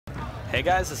Hey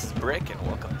guys, this is Brick, and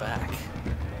welcome back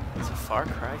to Far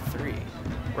Cry 3.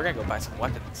 We're gonna go buy some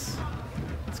weapons.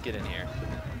 Let's get in here.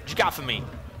 What you got for me?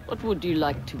 What would you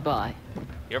like to buy?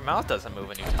 Your mouth doesn't move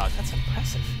when you talk. That's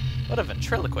impressive. What a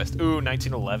ventriloquist. Ooh,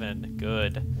 1911.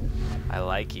 Good. I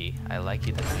like ye. I like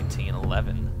ye the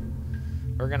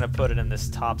 1911. We're gonna put it in this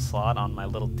top slot on my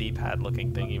little D-pad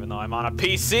looking thing, even though I'm on a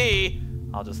PC.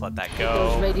 I'll just let that go.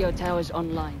 Those radio towers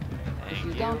online. If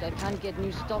you don't, I can't get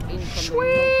new stock in from the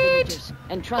remote villages.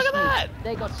 And trust me,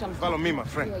 they got some. Follow me, my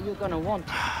friend. Yeah, you're gonna want.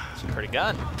 It's a pretty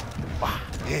gun.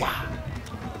 Hey,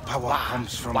 the power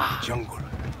comes from the jungle.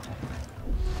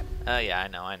 Yeah,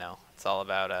 I know. It's all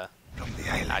about From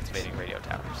the island. activating radio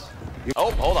towers.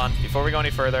 Oh, hold on. Before we go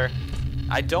any further,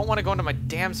 I don't want to go into my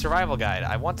damn survival guide.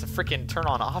 I want to freaking turn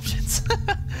on options.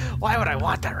 Why would I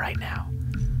want that right now?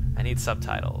 I need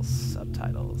subtitles.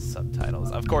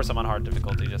 Subtitles. Of course, I'm on hard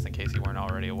difficulty, just in case you weren't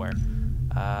already aware.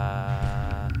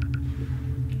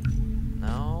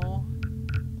 No.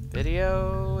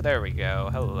 Video. There we go.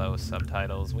 Hello,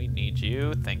 subtitles. We need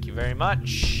you. Thank you very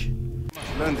much.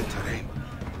 Learn the terrain.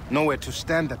 Know where to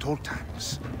stand at all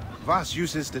times. Voss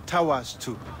uses the towers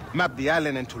to map the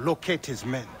island and to locate his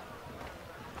men.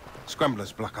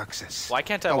 Scramblers block access. Why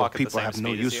can't I Our walk at the people same have no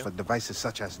speed as use you? for devices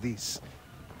such as these.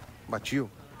 But you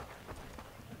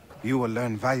will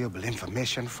learn valuable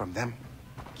information from them.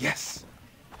 Yes,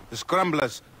 the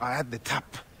scramblers are at the top.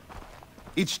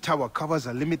 Each tower covers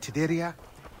a limited area.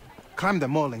 Climb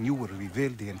them all and you will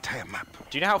reveal the entire map.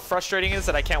 Do you know how frustrating it is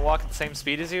that I can't walk at the same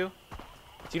speed as you?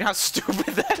 Do you know how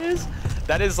stupid that is?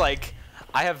 That is like,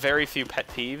 I have very few pet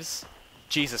peeves.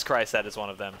 Jesus Christ, that is one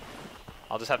of them.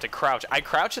 I'll just have to crouch. I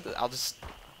crouch at I'll just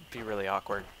be really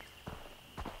awkward.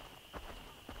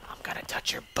 I'm gonna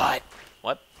touch your butt.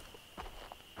 What?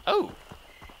 Oh,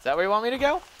 is that where you want me to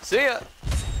go? See ya.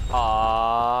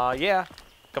 Yeah.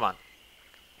 Come on.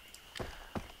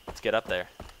 Let's get up there.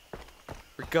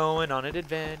 We're going on an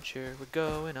adventure. We're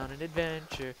going on an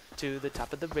adventure to the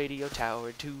top of the radio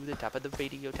tower. To the top of the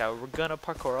radio tower. We're gonna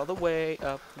parkour all the way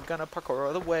up. We're gonna parkour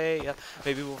all the way up.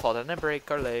 Maybe we'll fall down and break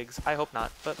our legs. I hope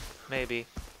not, but maybe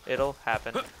it'll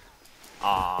happen.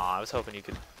 Aw, I was hoping you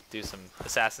could do some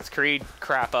Assassin's Creed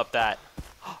crap up that.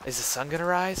 Is the sun gonna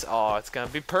rise? Oh, it's gonna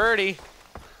be pretty.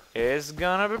 It's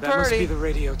gonna be pretty. That must be the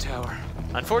radio tower.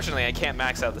 Unfortunately, I can't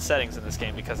max out the settings in this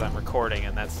game because I'm recording,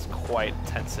 and that's quite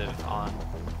intensive on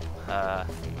my.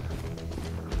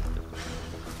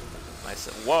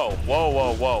 Whoa!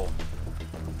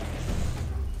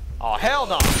 Oh, hell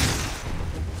no!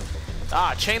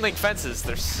 Ah, chain link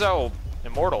fences—they're so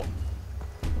immortal.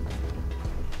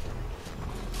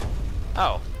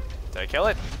 Oh, did I kill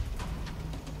it?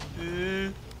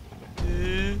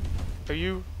 Are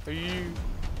you?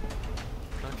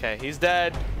 Okay, he's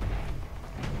dead.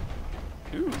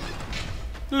 Ooh.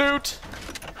 Loot!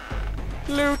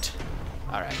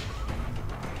 Alright.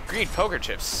 Green poker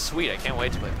chips. Sweet, I can't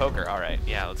wait to play poker. Alright,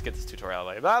 yeah, let's get this tutorial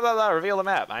away. Blah, blah, blah, reveal the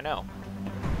map. I know.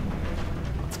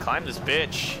 Let's climb this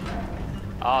bitch.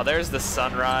 Oh, there's the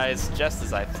sunrise, just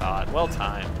as I thought. Well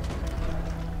timed.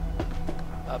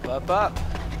 Up.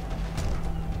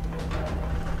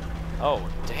 Oh,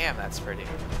 damn, that's pretty.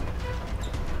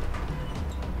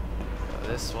 Go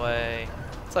this way.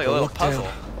 It's like a little puzzle.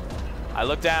 I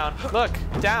look down. Look,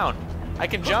 down. I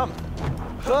can jump.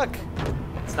 Look.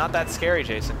 It's not that scary,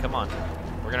 Jason. Come on.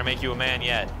 We're gonna make you a man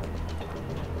yet.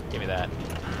 Give me that.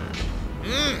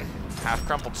 Half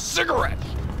crumpled cigarette.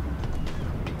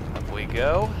 Up we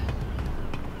go.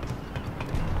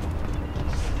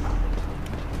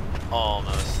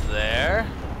 Almost there.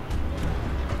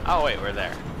 Oh wait, we're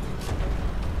there.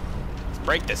 Let's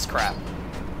break this crap.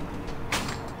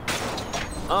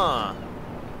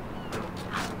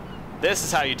 This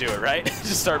is how you do it, right?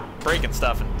 Just start breaking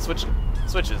stuff and switches.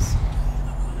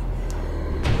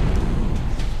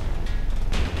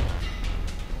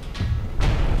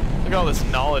 Look at all this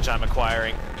knowledge I'm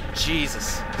acquiring.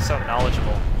 Jesus, so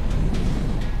knowledgeable.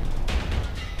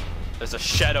 There's a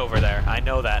shed over there. I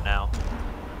know that now.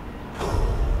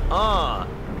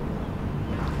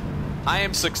 I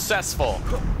am successful.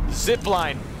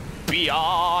 Zipline,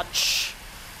 biatch.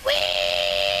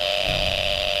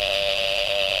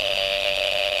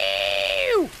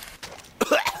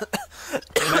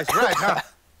 Nice ride, huh?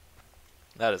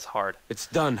 That is hard. It's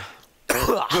done.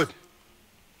 Good.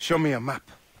 Show me a map.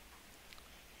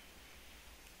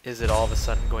 Is it all of a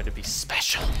sudden going to be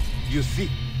special? You see,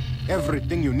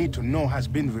 everything you need to know has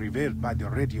been revealed by the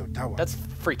radio tower. That's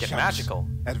freaking Shops, magical.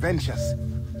 Adventures.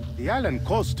 The island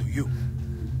calls to you.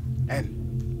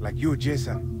 And, like you,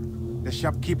 Jason, the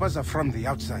shopkeepers are from the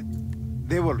outside.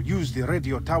 They will use the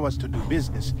radio towers to do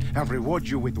business and reward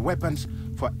you with weapons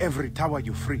for every tower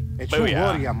you free. A true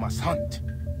warrior must hunt.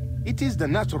 It is the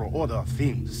natural order of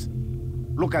things.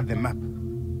 Look at the map.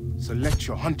 Select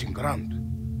your hunting ground.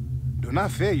 Do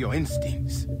not fear your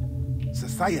instincts.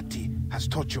 Society has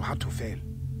taught you how to fail,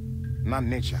 not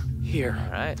nature. Here.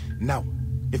 All right. Now,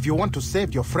 if you want to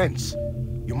save your friends,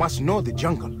 you must know the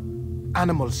jungle.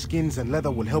 Animal skins and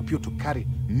leather will help you to carry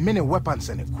many weapons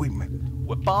and equipment.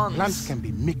 Weapons. Plants can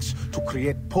be mixed to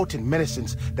create potent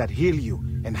medicines that heal you,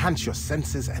 enhance your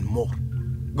senses, and more.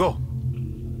 Go.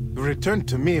 Return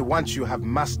to me once you have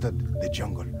mastered the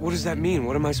jungle. What does that mean?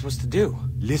 What am I supposed to do?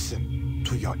 Listen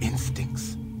to your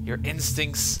instincts. Your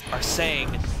instincts are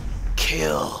saying,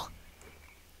 kill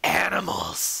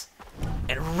animals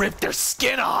and rip their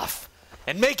skin off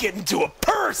and make it into a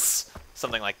purse.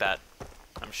 Something like that,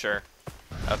 I'm sure.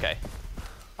 Okay.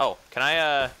 Oh, can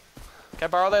I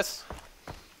borrow this?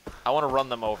 I want to run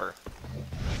them over.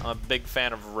 I'm a big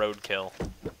fan of roadkill.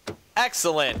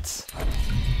 Excellent.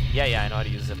 Yeah, I know how to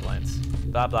use zip lines.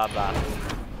 Blah, blah, blah.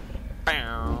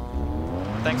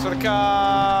 Thanks for the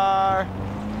car.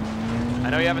 I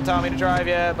know you haven't taught me to drive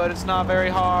yet, but it's not very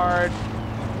hard.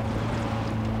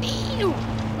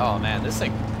 Oh, man, this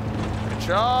thing.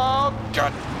 Control.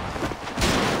 Good.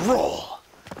 Roll.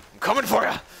 I'm coming for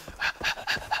you.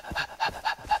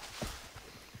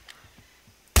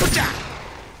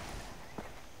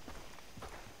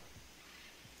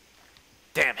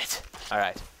 Damn it. All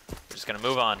right. We're just going to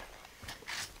move on.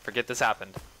 Forget this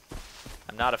happened.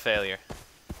 I'm not a failure.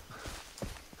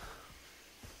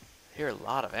 I hear a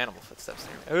lot of animal footsteps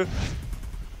there.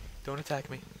 Don't attack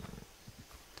me.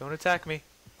 Don't attack me.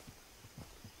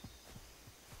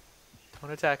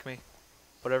 Don't attack me.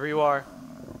 Whatever you are.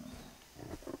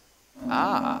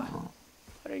 Ah.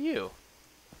 What are you?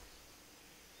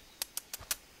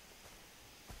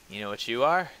 You know what you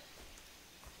are?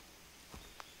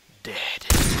 Dead.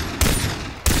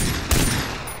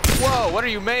 Whoa, what are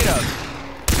you made of?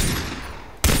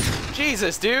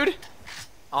 Jesus, dude.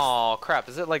 Oh crap,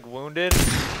 is it like wounded?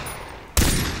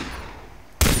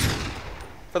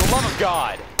 For the love of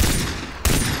God.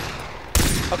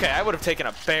 Okay, I would have taken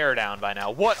a bear down by now.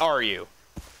 What are you?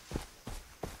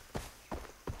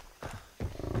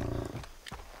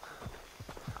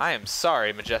 I am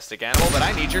sorry, majestic animal, but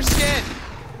I need your skin.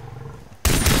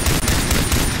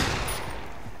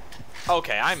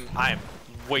 Okay, I'm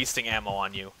wasting ammo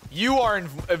on you. You are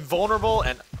invulnerable,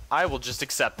 and I will just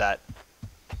accept that.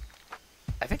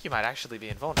 I think you might actually be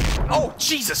invulnerable. Oh,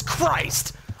 Jesus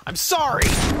Christ! I'm sorry!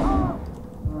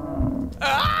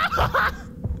 Ah!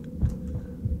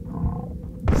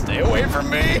 Stay away from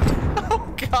me!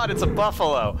 Oh God, it's a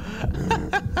buffalo!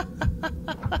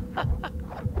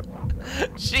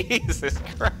 Jesus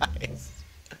Christ!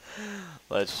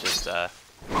 Let's just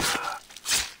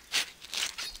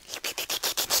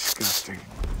Disgusting.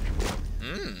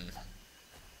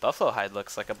 Buffalo hide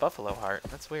looks like a buffalo heart.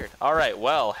 That's weird. Alright,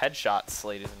 well, headshots,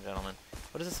 ladies and gentlemen.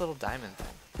 What is this little diamond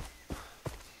thing?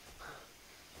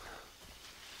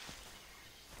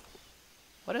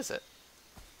 What is it?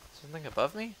 Something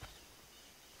above me?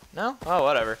 No? Oh,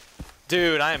 whatever.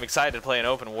 Dude, I am excited to play an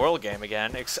open world game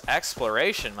again.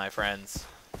 Exploration, my friends.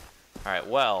 Alright,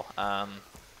 well, I'm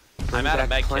out of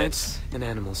med plants kits. and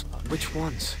animals. Which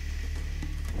ones?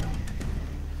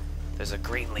 There's a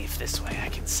green leaf this way. I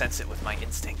can sense it with my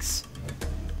instincts.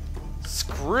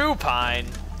 Screw pine?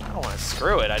 I don't want to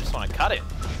screw it. I just want to cut it.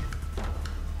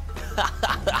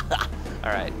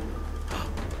 Alright.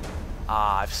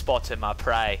 Ah, I've spotted my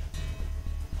prey.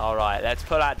 Alright, let's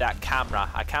pull out that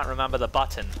camera. I can't remember the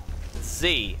button.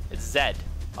 Z. It's Z.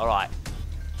 Alright.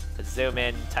 Let's zoom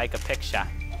in, take a picture.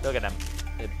 Look at them.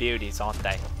 They're beauties, aren't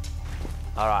they?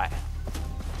 Alright.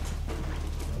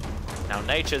 Now,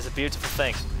 nature's a beautiful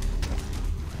thing.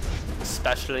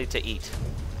 Especially to eat.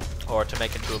 Or to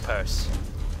make into a purse.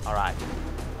 Alright.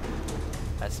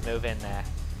 Let's move in there.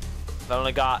 I've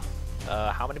only got,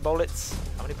 how many bullets?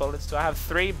 How many bullets do I have?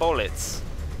 3 bullets.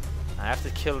 I have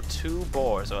to kill 2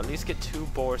 boars, or at least get 2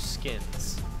 boar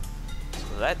skins. So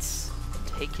let's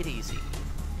take it easy.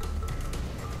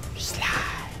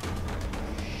 Slide.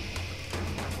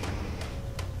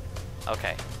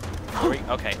 Okay.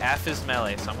 Okay, F is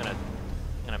melee, so I'm gonna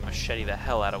machete the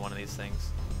hell out of one of these things.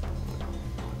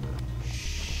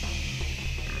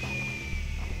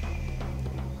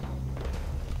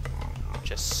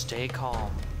 Just stay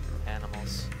calm,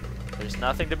 animals. There's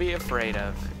nothing to be afraid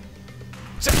of.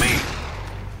 Except me!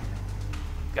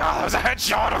 God, that was a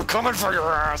headshot! I'm coming for your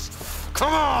ass!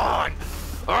 Come on!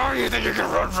 Oh, you think you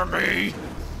can run from me?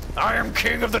 I am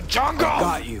king of the jungle!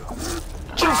 Got you.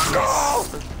 Jungle!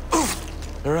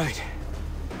 All right,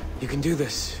 You can do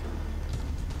this.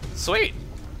 Sweet.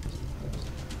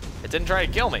 It didn't try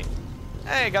to kill me.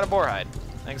 Hey, got a boar hide.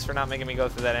 Thanks for not making me go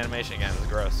through that animation again. It was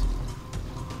gross.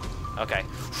 Okay.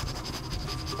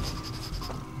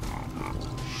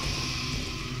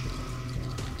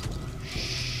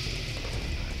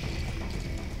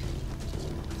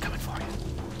 Coming for you.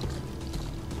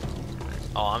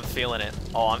 Oh, I'm feeling it.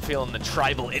 Oh, I'm feeling the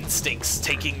tribal instincts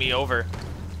taking me over.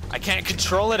 I can't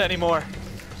control it anymore.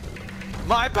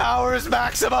 My power is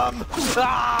maximum!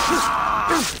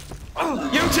 Ah!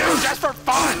 You two, just for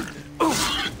fun!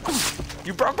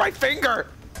 You broke my finger!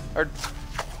 Or,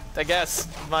 I guess,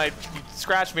 you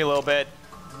scratched me a little bit.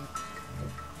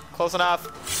 Close enough.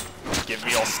 Give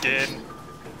me your skin.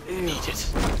 Eat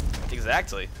it.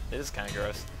 Exactly. It is kind of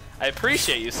gross. I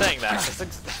appreciate you saying that,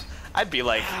 because I'd be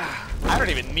like, I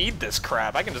don't even need this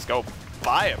crap. I can just go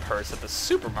buy a purse at the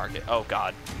supermarket. Oh,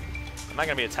 God. Am I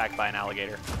going to be attacked by an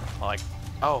alligator? Well, like,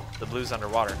 oh, the blue's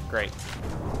underwater. Great.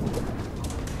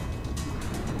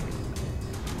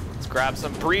 Let's grab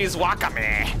some breeze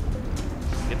wakame.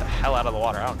 Get the hell out of the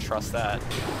water. I don't trust that.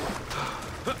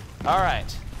 All right.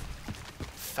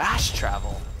 Fast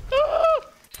travel.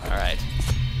 All right.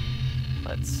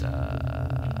 Let's,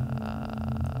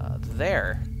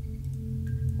 there.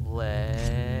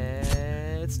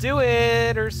 Let's do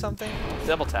it or something.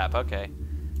 Double tap, okay.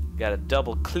 Gotta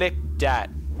double click that.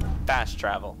 Fast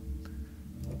travel.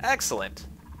 Excellent.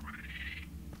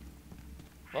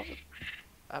 What?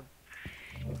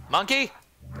 Monkey?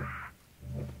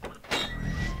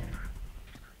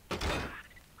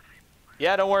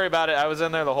 Yeah, don't worry about it. I was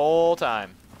in there the whole time.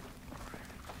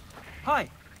 Hi.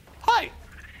 Hi.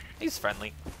 He's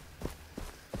friendly.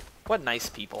 What nice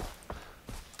people.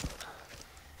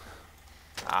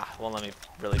 Ah, won't let me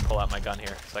really pull out my gun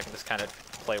here, so I can just kind of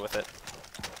play with it.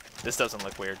 This doesn't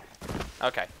look weird.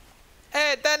 Okay.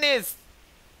 Hey, Dennis!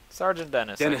 Sergeant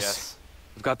Dennis, I guess.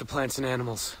 I've got the plants and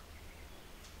animals.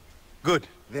 Good.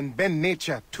 Then bend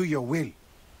nature to your will.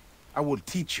 I will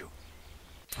teach you.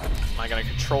 Am I gonna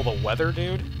control the weather,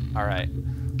 dude? Alright.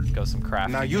 Let's go some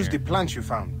crafting. Now use here. the plants you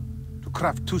found to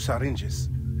craft 2 syringes.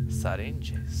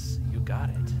 Syringes. You got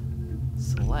it.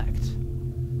 Select.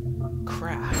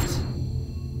 Craft.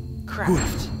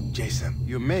 Craft. Good, Jason.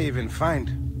 You may even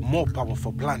find more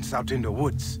powerful plants out in the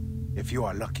woods, if you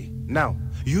are lucky. Now,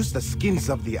 use the skins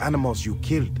of the animals you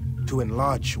killed to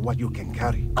enlarge what you can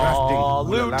carry. Crafting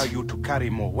will allow you to carry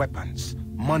more weapons,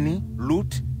 money,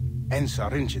 loot, and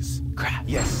syringes. Crap.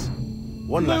 Yes.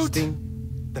 One last thing,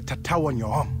 the tattoo on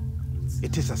your arm.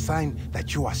 It is a sign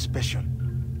that you are special,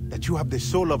 that you have the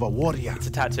soul of a warrior. It's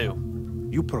a tattoo.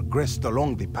 You progressed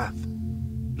along the path.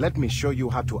 Let me show you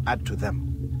how to add to them.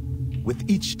 With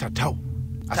each tattoo,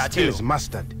 a skill is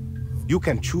mastered. You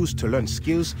can choose to learn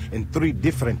skills in 3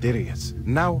 different areas.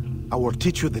 Now, I will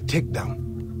teach you the takedown.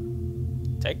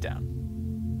 Takedown?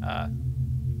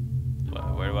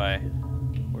 Where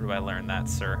do I learn that,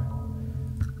 sir?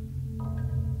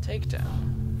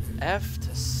 Takedown. F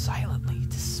to silently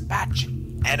dispatch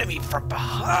an enemy from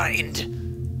behind.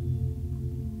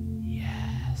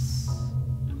 Yes.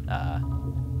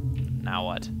 Now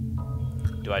what?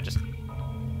 Do I just...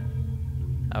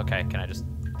 Okay, can I just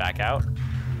back out?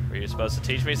 Were you supposed to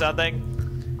teach me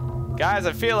something? Guys,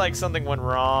 I feel like something went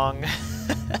wrong.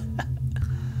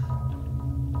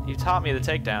 You taught me the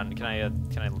takedown. Can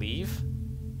I leave?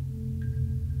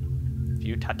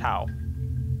 View tattoo.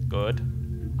 Good.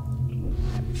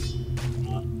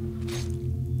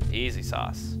 Easy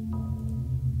sauce.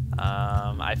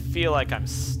 I feel like I'm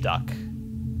stuck.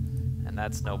 And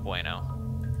that's no bueno.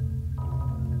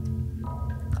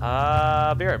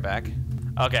 Be right back.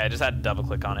 Okay, I just had to double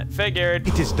click on it. Figured.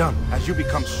 It is done. As you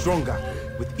become stronger,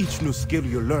 with each new skill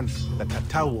you learn, the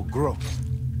tattoo will grow.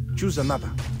 Choose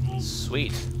another.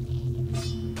 Sweet.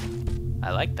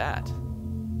 I like that.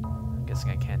 I'm guessing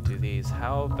I can't do these.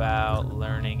 How about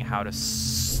learning how to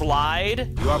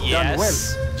slide? You have done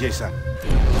well, Jason.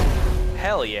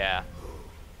 Hell yeah.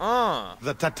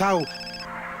 The tattoo.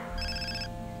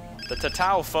 The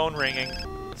tattoo phone ringing.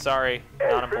 Sorry,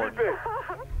 not important. Felipe,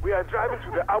 we are driving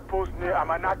to the outpost near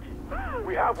Amanaki.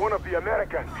 We have one of the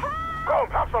Americans. Come,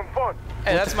 have some fun.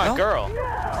 Hey, that's my girl.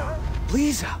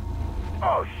 Lisa!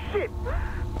 Oh, shit.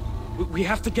 We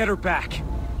have to get her back.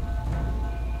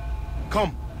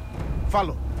 Come,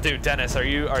 follow. Dude, Dennis, are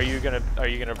you gonna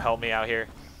help me out here?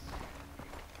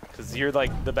 Cause you're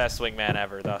like the best wingman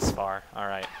ever thus far. All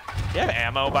right. Do you have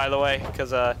ammo, by the way?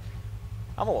 Cause I'm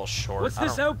a little short. What's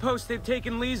this outpost they've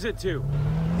taken Lisa to?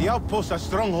 The outposts are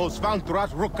strongholds found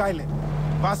throughout Rook Island.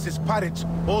 Fastest pirates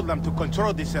hold them to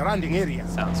control the surrounding area.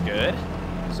 Sounds good.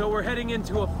 So we're heading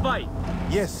into a fight.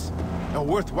 Yes, a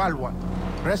worthwhile one.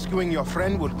 Rescuing your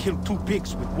friend will kill 2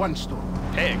 pigs with 1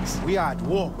 stone. Pigs? We are at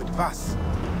war with Vas.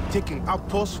 Taking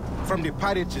outposts from the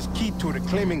pirates is key to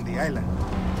reclaiming the island.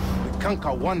 We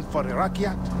conquer one for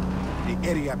Iraqiat, the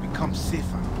area becomes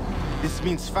safer. This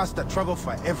means faster travel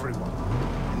for everyone,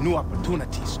 and new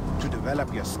opportunities to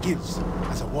develop your skills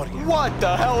as a warrior. What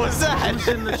the hell was that? Who's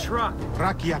in the truck?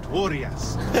 Rakyat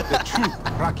warriors, the true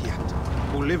Rakyat,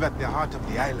 who live at the heart of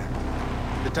the island.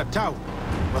 The Tatau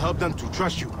will help them to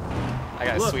trust you. I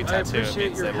got a Look, sweet I tattoo. It appreciate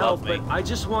means your they help, love me. but I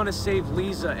just want to save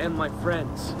Lisa and my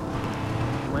friends.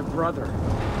 My brother.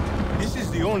 This is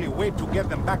the only way to get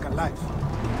them back alive.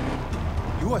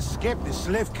 You escaped the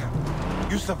slave camp.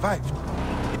 You survived.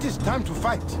 It is time to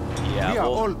fight. Yeah, we are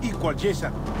well- all equal,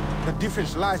 Jason. The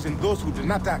difference lies in those who do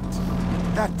not act.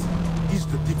 That is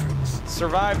the difference.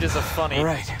 Survived is a funny All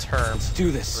right, term. let's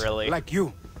do this. Really. Like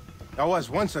you, I was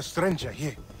once a stranger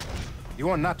here. You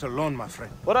are not alone, my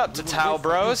friend. What up, We will Tatau wait for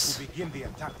bros? you to begin the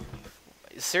attack.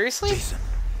 Seriously? Jason,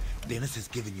 Dennis has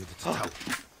given you the Tatau.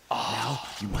 Now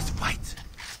you must fight.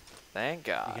 Thank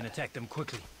You God. can attack them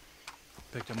quickly.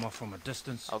 Pick them off from a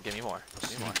distance. Oh, give me more. or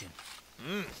Give me more. sneak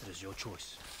in. It is your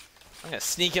choice. I'm gonna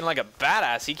sneak in like a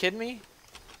badass. You kidding me?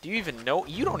 Do you even know?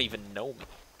 You don't even know me.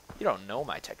 You don't know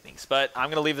my techniques. But I'm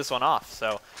gonna leave this one off.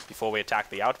 So before we attack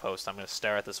the outpost, I'm gonna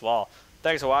stare at this wall.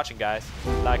 Thanks for watching, guys.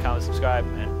 Like, comment, subscribe,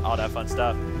 and all that fun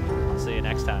stuff. I'll see you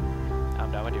next time.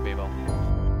 I'm done with you, people.